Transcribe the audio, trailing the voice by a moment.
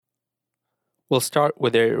We'll start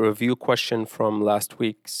with a review question from last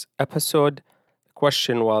week's episode. The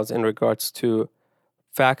question was in regards to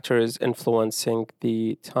factors influencing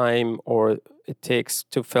the time or it takes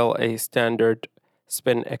to fill a standard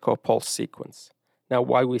spin echo pulse sequence. Now,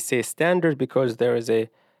 why we say standard? Because there is a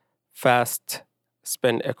fast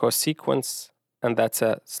spin echo sequence, and that's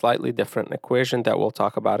a slightly different equation that we'll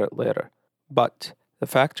talk about it later. But the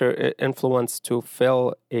factor influence to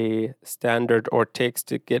fill a standard or takes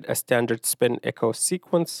to get a standard spin echo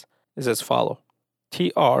sequence is as follows.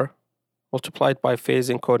 TR multiplied by phase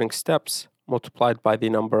encoding steps multiplied by the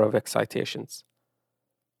number of excitations.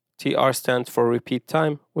 TR stands for repeat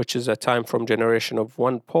time, which is a time from generation of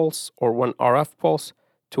one pulse or one RF pulse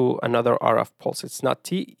to another RF pulse. It's not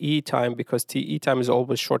TE time because TE time is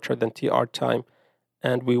always shorter than TR time,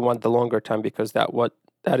 and we want the longer time because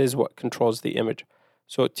that is what controls the image.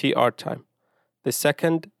 So TR time. The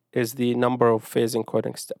second is the number of phase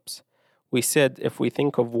encoding steps. We said if we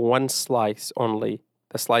think of one slice only,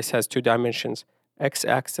 the slice has two dimensions,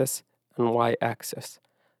 x-axis and y-axis.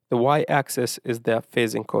 The y-axis is the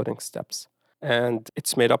phase encoding steps, and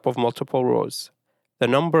it's made up of multiple rows. The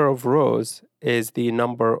number of rows is the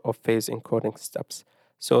number of phase encoding steps.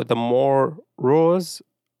 So the more rows,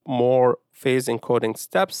 more phase encoding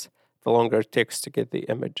steps, the longer it takes to get the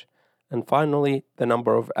image. And finally, the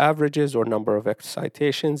number of averages or number of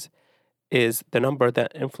excitations is the number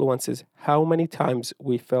that influences how many times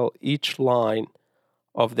we fill each line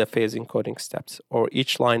of the phase encoding steps or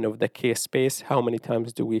each line of the K space, how many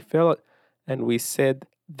times do we fill it? And we said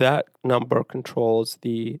that number controls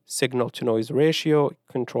the signal to noise ratio,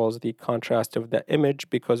 controls the contrast of the image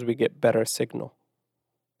because we get better signal.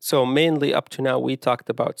 So mainly up to now, we talked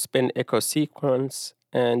about spin echo sequence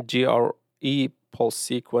and GRE pulse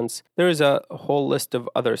sequence. There is a whole list of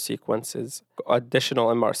other sequences. Additional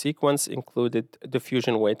MR sequence included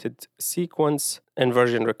diffusion weighted sequence,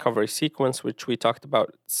 inversion recovery sequence, which we talked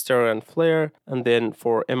about, stir and flare. And then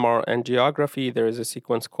for MR angiography, there is a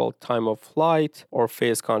sequence called time of flight or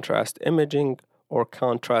phase contrast imaging or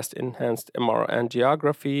contrast enhanced MR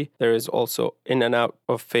angiography. There is also in and out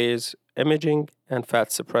of phase imaging and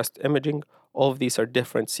fat suppressed imaging. All of these are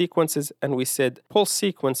different sequences, and we said pulse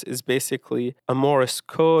sequence is basically a Morse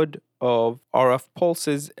code of RF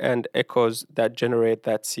pulses and echoes that generate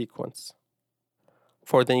that sequence.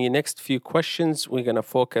 For the next few questions, we're going to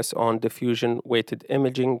focus on diffusion-weighted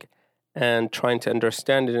imaging and trying to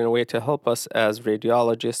understand it in a way to help us as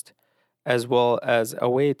radiologists, as well as a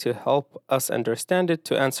way to help us understand it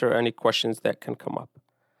to answer any questions that can come up.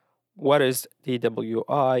 What is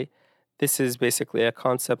DWI? This is basically a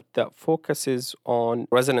concept that focuses on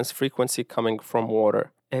resonance frequency coming from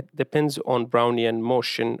water. It depends on Brownian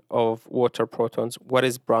motion of water protons. What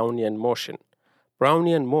is Brownian motion?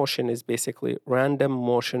 Brownian motion is basically random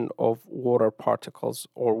motion of water particles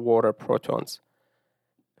or water protons.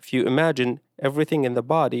 If you imagine, everything in the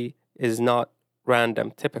body is not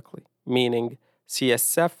random typically, meaning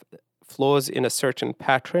CSF flows in a certain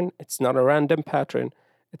pattern. It's not a random pattern.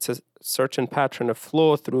 It's a certain pattern of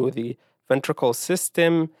flow through the ventricle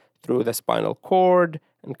system, through the spinal cord,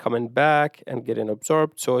 and coming back and getting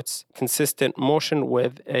absorbed. So it's consistent motion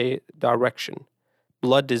with a direction.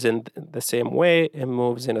 Blood is in the same way. It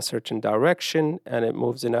moves in a certain direction, and it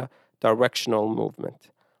moves in a directional movement.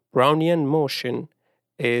 Brownian motion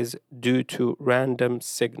is due to random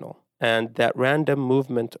signal, and that random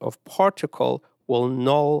movement of particle will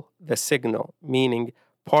null the signal, meaning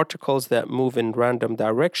particles that move in random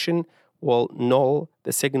direction will null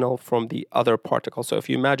the signal from the other particle. So if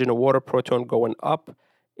you imagine a water proton going up,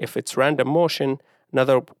 if it's random motion,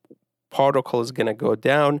 another particle is going to go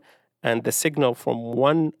down, and the signal from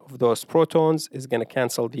one of those protons is going to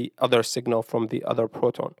cancel the other signal from the other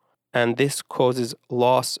proton. And this causes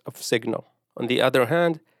loss of signal. On the other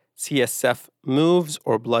hand, CSF moves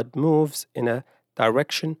or blood moves in a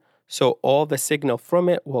direction, so all the signal from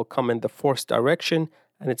it will come in the forced direction,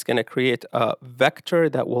 and it's going to create a vector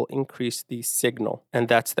that will increase the signal. And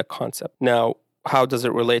that's the concept. Now, how does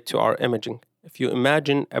it relate to our imaging? If you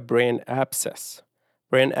imagine a brain abscess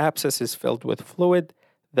is filled with fluid.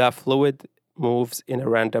 That fluid moves in a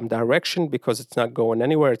random direction because it's not going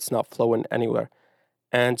anywhere, it's not flowing anywhere.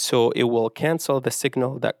 And so it will cancel the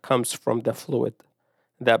signal that comes from the fluid.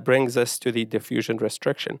 That brings us to the diffusion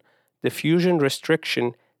restriction. Diffusion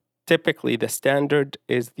restriction, typically the standard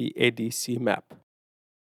is the ADC map.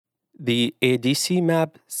 The ADC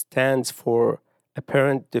map stands for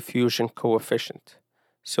apparent diffusion coefficient.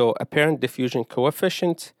 So apparent diffusion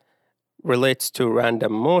coefficient relates to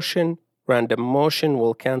random motion. Random motion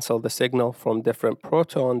will cancel the signal from different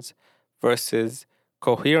protons versus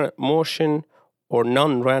coherent motion or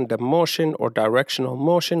non-random motion or directional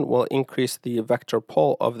motion will increase the vector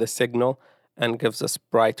pole of the signal and gives us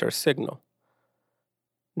brighter signal.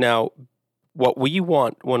 Now, what we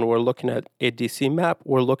want when we're looking at ADC map,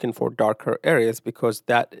 we're looking for darker areas because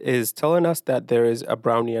that is telling us that there is a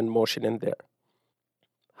Brownian motion in there.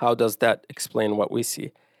 How does that explain what we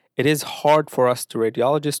see? It is hard for us to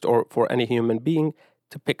radiologists or for any human being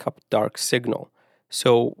to pick up dark signal.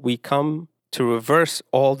 So we come to reverse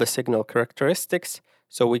all the signal characteristics,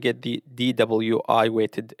 so we get the DWI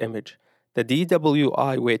weighted image. The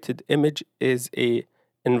DWI weighted image is a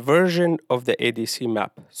inversion of the ADC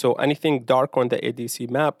map. So anything dark on the ADC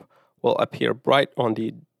map will appear bright on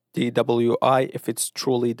the DWI if it's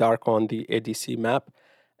truly dark on the ADC map,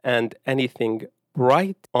 and anything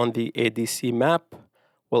bright on the ADC map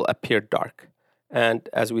will appear dark. And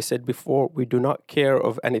as we said before, we do not care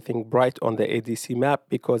of anything bright on the ADC map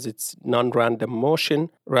because it's non-random motion.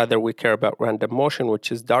 Rather, we care about random motion,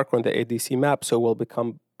 which is dark on the ADC map, so will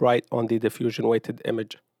become bright on the diffusion weighted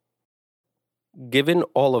image. Given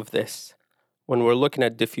all of this, when we're looking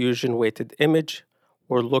at diffusion weighted image,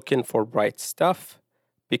 we're looking for bright stuff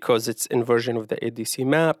because it's inversion of the ADC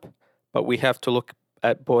map, but we have to look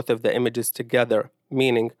at both of the images together,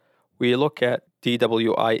 meaning we look at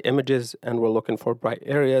DWI images and we're looking for bright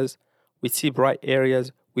areas. We see bright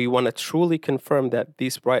areas. We want to truly confirm that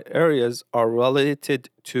these bright areas are related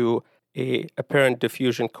to a apparent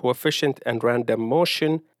diffusion coefficient and random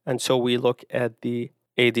motion. And so we look at the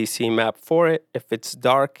ADC map for it. If it's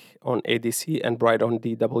dark on ADC and bright on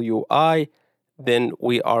DWI, then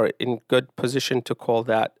we are in good position to call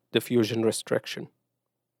that diffusion restriction.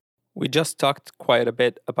 We just talked quite a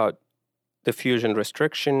bit about diffusion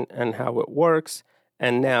restriction and how it works,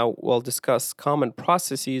 and now we'll discuss common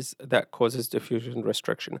processes that causes diffusion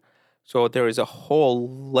restriction. So there is a whole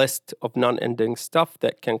list of non-ending stuff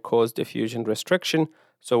that can cause diffusion restriction,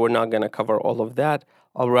 so we're not going to cover all of that.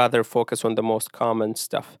 I'll rather focus on the most common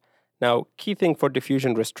stuff. Now, key thing for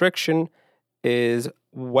diffusion restriction is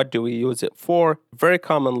what do we use it for? Very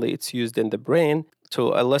commonly, it's used in the brain.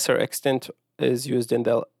 To a lesser extent, is used in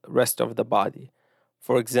the rest of the body.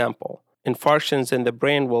 For example, infarctions in the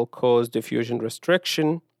brain will cause diffusion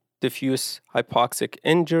restriction, diffuse hypoxic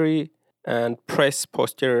injury, and press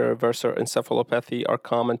posterior reversor encephalopathy are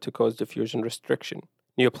common to cause diffusion restriction.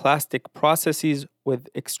 Neoplastic processes with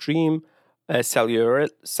extreme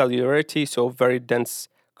cellularity, so very dense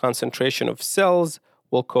concentration of cells,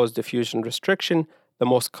 will cause diffusion restriction. The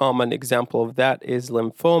most common example of that is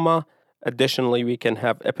lymphoma. Additionally, we can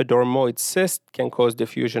have epidermoid cyst can cause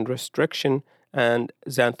diffusion restriction and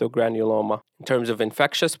xanthogranuloma. In terms of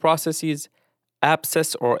infectious processes,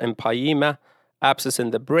 abscess or empyema, abscess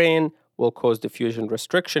in the brain will cause diffusion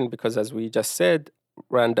restriction because, as we just said,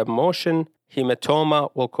 random motion.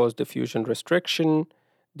 Hematoma will cause diffusion restriction.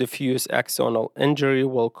 Diffuse axonal injury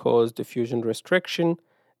will cause diffusion restriction.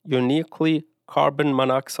 Uniquely, carbon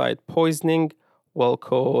monoxide poisoning will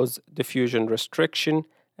cause diffusion restriction,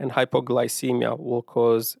 and hypoglycemia will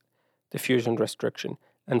cause diffusion restriction.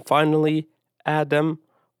 And finally, ADEM,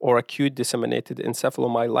 or acute disseminated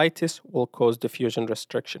encephalomyelitis, will cause diffusion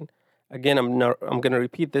restriction. Again, I'm going to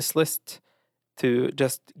repeat this list to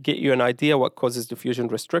just get you an idea what causes diffusion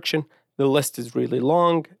restriction. The list is really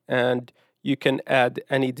long, and you can add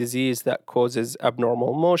any disease that causes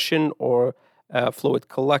abnormal motion or fluid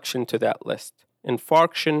collection to that list.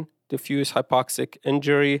 Infarction, diffuse hypoxic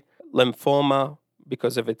injury, lymphoma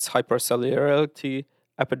because of its hypercellularity,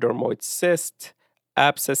 epidermoid cyst,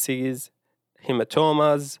 abscesses,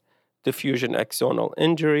 hematomas, diffusion axonal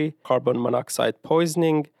injury, carbon monoxide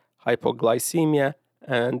poisoning, hypoglycemia,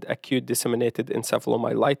 and acute disseminated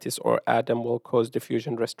encephalomyelitis or ADEM will cause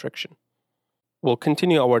diffusion restriction. We'll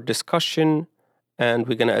continue our discussion, and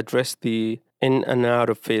we're going to address the in and out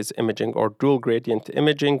of phase imaging or dual gradient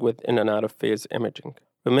imaging with in and out of phase imaging.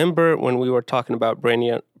 Remember when we were talking about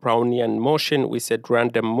Brownian motion, we said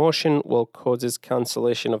random motion will causes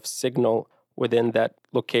cancellation of signal within that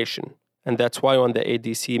location. And that's why on the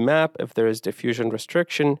ADC map, if there is diffusion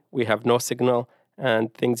restriction, we have no signal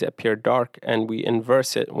and things appear dark, and we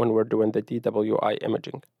inverse it when we're doing the DWI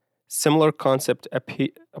imaging. Similar concept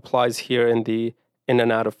applies here in the in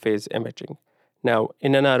and out of phase imaging. Now,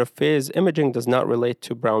 in and out of phase imaging does not relate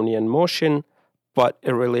to Brownian motion, but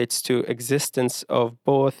it relates to existence of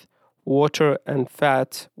both water and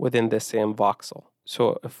fat within the same voxel.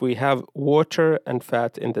 So if we have water and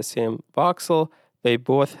fat in the same voxel, they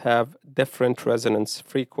both have different resonance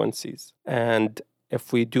frequencies. And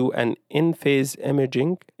if we do an in-phase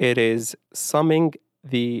imaging, it is summing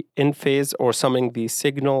the in-phase or summing the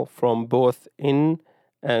signal from both in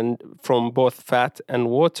and from both fat and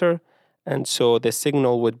water, And so the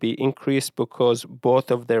signal would be increased because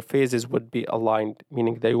both of their phases would be aligned,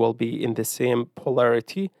 meaning they will be in the same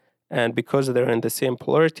polarity. And because they're in the same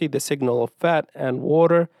polarity, the signal of fat and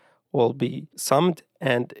water will be summed,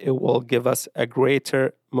 and it will give us a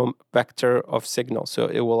greater vector of signal. So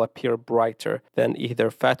it will appear brighter than either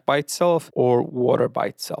fat by itself or water by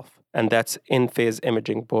itself. And that's in-phase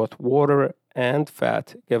imaging. Both water and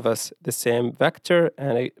fat give us the same vector,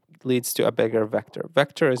 and it leads to a bigger vector.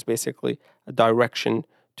 Vector is basically a direction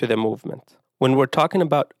to the movement. When we're talking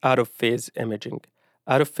about out-of-phase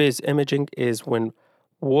imaging is when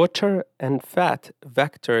water and fat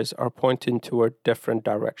vectors are pointing toward different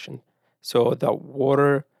direction. So the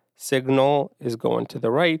water signal is going to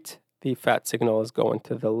the right, the fat signal is going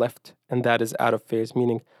to the left, and that is out of phase,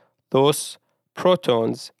 meaning those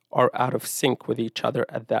protons are out of sync with each other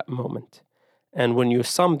at that moment. And when you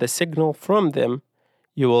sum the signal from them,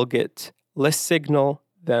 you will get less signal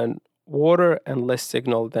than water and less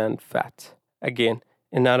signal than fat. Again,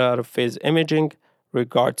 in out-of-phase imaging,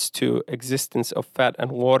 regards to existence of fat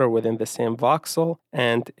and water within the same voxel,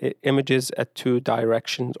 and it images at two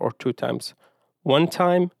directions or two times. One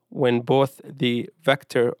time when both the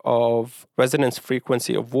vector of resonance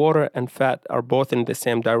frequency of water and fat are both in the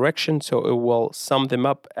same direction, so it will sum them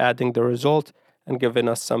up, adding the result and giving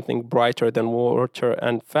us something brighter than water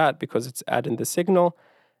and fat because it's adding the signal.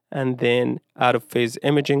 And then out of phase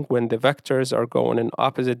imaging when the vectors are going in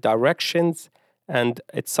opposite directions, and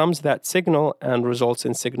it sums that signal and results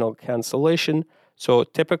in signal cancellation. So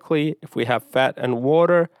typically, if we have fat and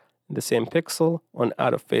water in the same pixel, on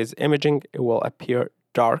out-of-phase imaging, it will appear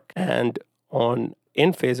dark, and on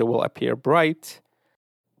in-phase, it will appear bright.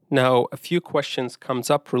 Now, a few questions comes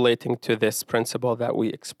up relating to this principle that we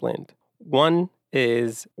explained. One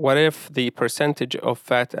is, what if the percentage of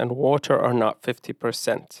fat and water are not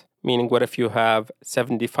 50%? Meaning, what if you have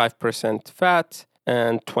 75% fat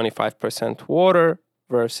and 25% water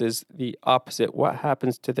versus the opposite? What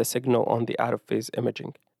happens to the signal on the out-of-phase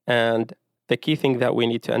imaging? And the key thing that we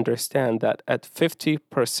need to understand that at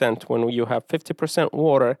 50%, when you have 50%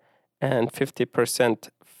 water and 50%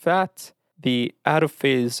 fat, the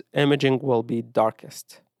out-of-phase imaging will be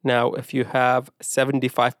darkest. Now, if you have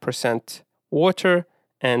 75% water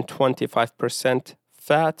and 25%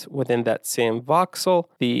 fat within that same voxel,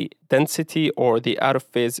 the density or the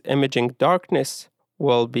out-of-phase imaging darkness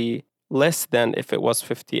will be less than if it was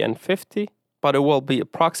 50 and 50, but it will be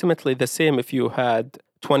approximately the same if you had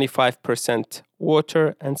 25%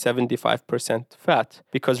 water and 75% fat.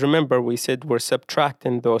 Because remember, we said we're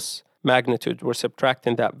subtracting those magnitudes, we're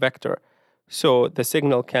subtracting that vector. So the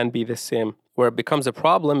signal can be the same. Where it becomes a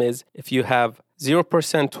problem is if you have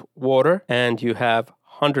 0% water and you have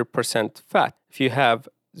 100% fat. If you have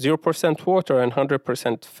 0% water and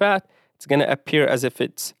 100% fat, it's going to appear as if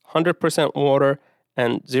it's 100% water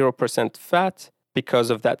and 0% fat because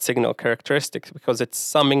of that signal characteristic, because it's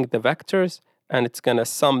summing the vectors, and it's going to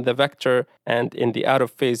sum the vector, and in the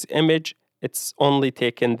out-of-phase image, it's only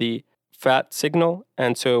taken the fat signal,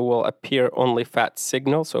 and so it will appear only fat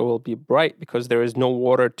signal, so it will be bright because there is no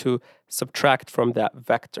water to subtract from that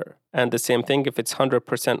vector. And the same thing, if it's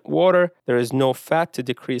 100% water, there is no fat to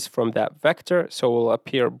decrease from that vector, so it will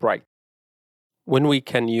appear bright. When we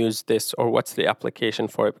can use this, or what's the application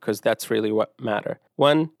for it, because that's really what matters.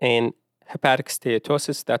 One, in hepatic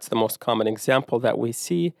steatosis, that's the most common example that we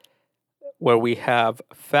see, where we have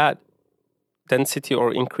fat density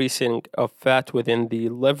or increasing of fat within the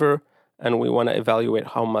liver, and we want to evaluate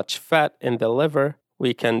how much fat in the liver.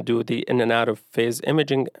 We can do the in and out of phase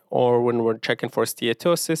imaging, or when we're checking for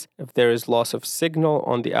steatosis, if there is loss of signal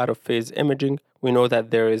on the out of phase imaging, we know that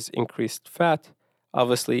there is increased fat.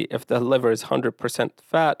 Obviously, if the liver is 100%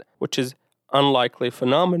 fat, which is unlikely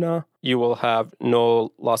phenomena, you will have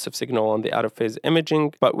no loss of signal on the out-of-phase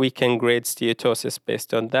imaging, but we can grade steatosis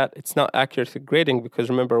based on that. It's not accurate grading because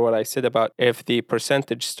remember what I said about if the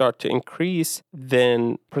percentage start to increase,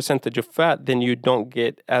 then percentage of fat, then you don't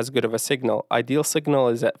get as good of a signal. Ideal signal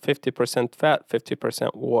is at 50% fat,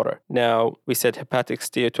 50% water. Now, we said hepatic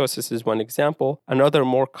steatosis is one example. Another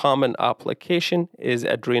more common application is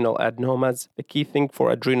adrenal adenomas. The key thing for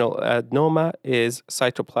adrenal adenoma is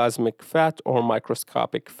cytoplasmic fat or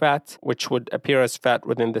microscopic fat, which would appear as fat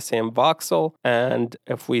within the same voxel. And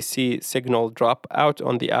if we see signal drop out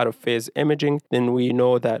on the out-of-phase imaging, then we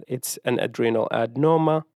know that it's an adrenal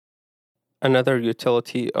adenoma. Another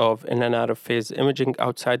utility of in and out-of-phase imaging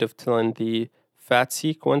outside of telling the fat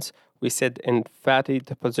sequence, we said in fatty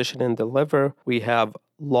deposition in the liver, we have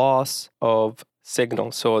loss of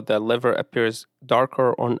signal. So the liver appears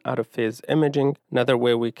darker on out-of-phase imaging. Another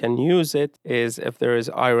way we can use it is if there is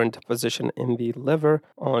iron deposition in the liver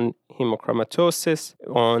on hemochromatosis.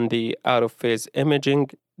 On the out-of-phase imaging,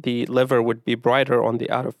 the liver would be brighter on the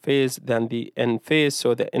out-of-phase than the in-phase,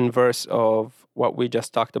 so the inverse of what we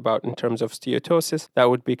just talked about in terms of steatosis. That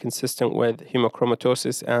would be consistent with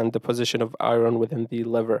hemochromatosis and deposition of iron within the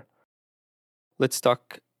liver. Let's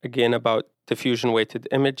talk again about diffusion-weighted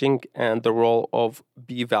imaging and the role of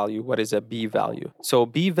B-value. What is a B-value? So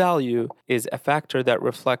B-value is a factor that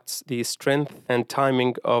reflects the strength and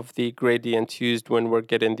timing of the gradient used when we're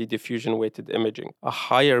getting the diffusion-weighted imaging. A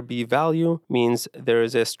higher B-value means there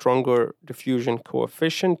is a stronger diffusion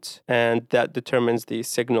coefficient, and that determines the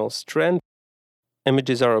signal strength.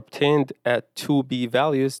 Images are obtained at two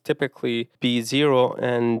B-values, typically B0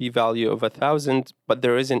 and B-value of 1,000, but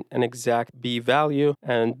there isn't an exact B-value,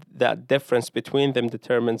 and that difference between them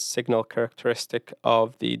determines signal characteristic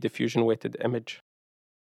of the diffusion-weighted image.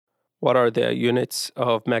 What are the units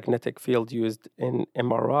of magnetic field used in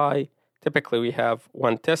MRI? Typically, we have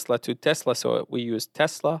 1 Tesla, 2 Tesla, so we use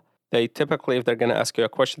Tesla. They typically, if they're going to ask you a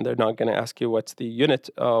question, they're not going to ask you what's the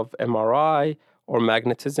unit of MRI or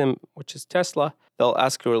magnetism, which is Tesla. They'll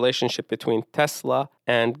ask a relationship between Tesla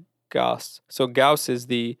and Gauss. So Gauss is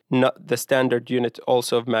the standard unit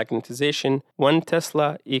also of magnetization. 1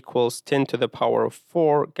 Tesla equals 10 to the power of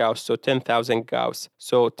 4 Gauss, so 10,000 Gauss.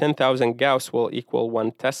 So 10,000 Gauss will equal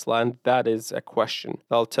 1 Tesla, and that is a question.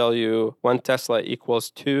 They'll tell you 1 Tesla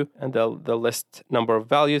equals 2, and they'll list number of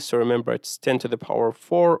values. So remember, it's 10 to the power of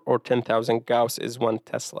 4, or 10,000 Gauss is 1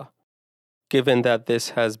 Tesla. Given that this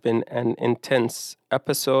has been an intense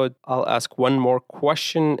episode, I'll ask one more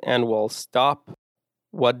question and we'll stop.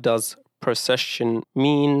 What does precession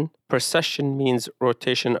mean? Precession means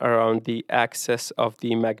rotation around the axis of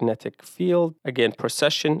the magnetic field. Again,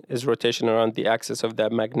 precession is rotation around the axis of the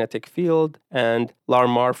magnetic field, and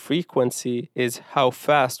Larmor frequency is how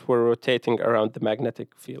fast we're rotating around the magnetic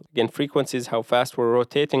field. Again, frequency is how fast we're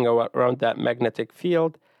rotating around that magnetic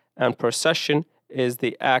field, and precession is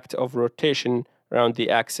the act of rotation around the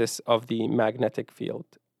axis of the magnetic field.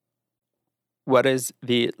 What is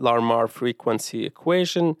the Larmor frequency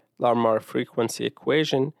equation? Larmor frequency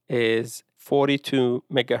equation is 42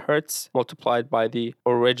 megahertz multiplied by the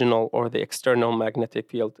original or the external magnetic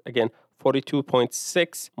field. Again,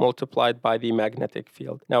 42.6 multiplied by the magnetic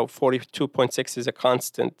field. Now, 42.6 is a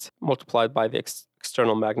constant multiplied by the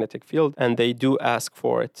external magnetic field, and they do ask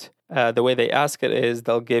for it. The way they ask it is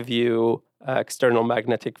they'll give you external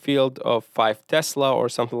magnetic field of 5 Tesla or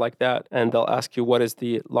something like that, and they'll ask you what is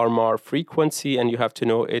the Larmor frequency, and you have to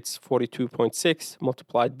know it's 42.6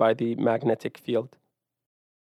 multiplied by the magnetic field.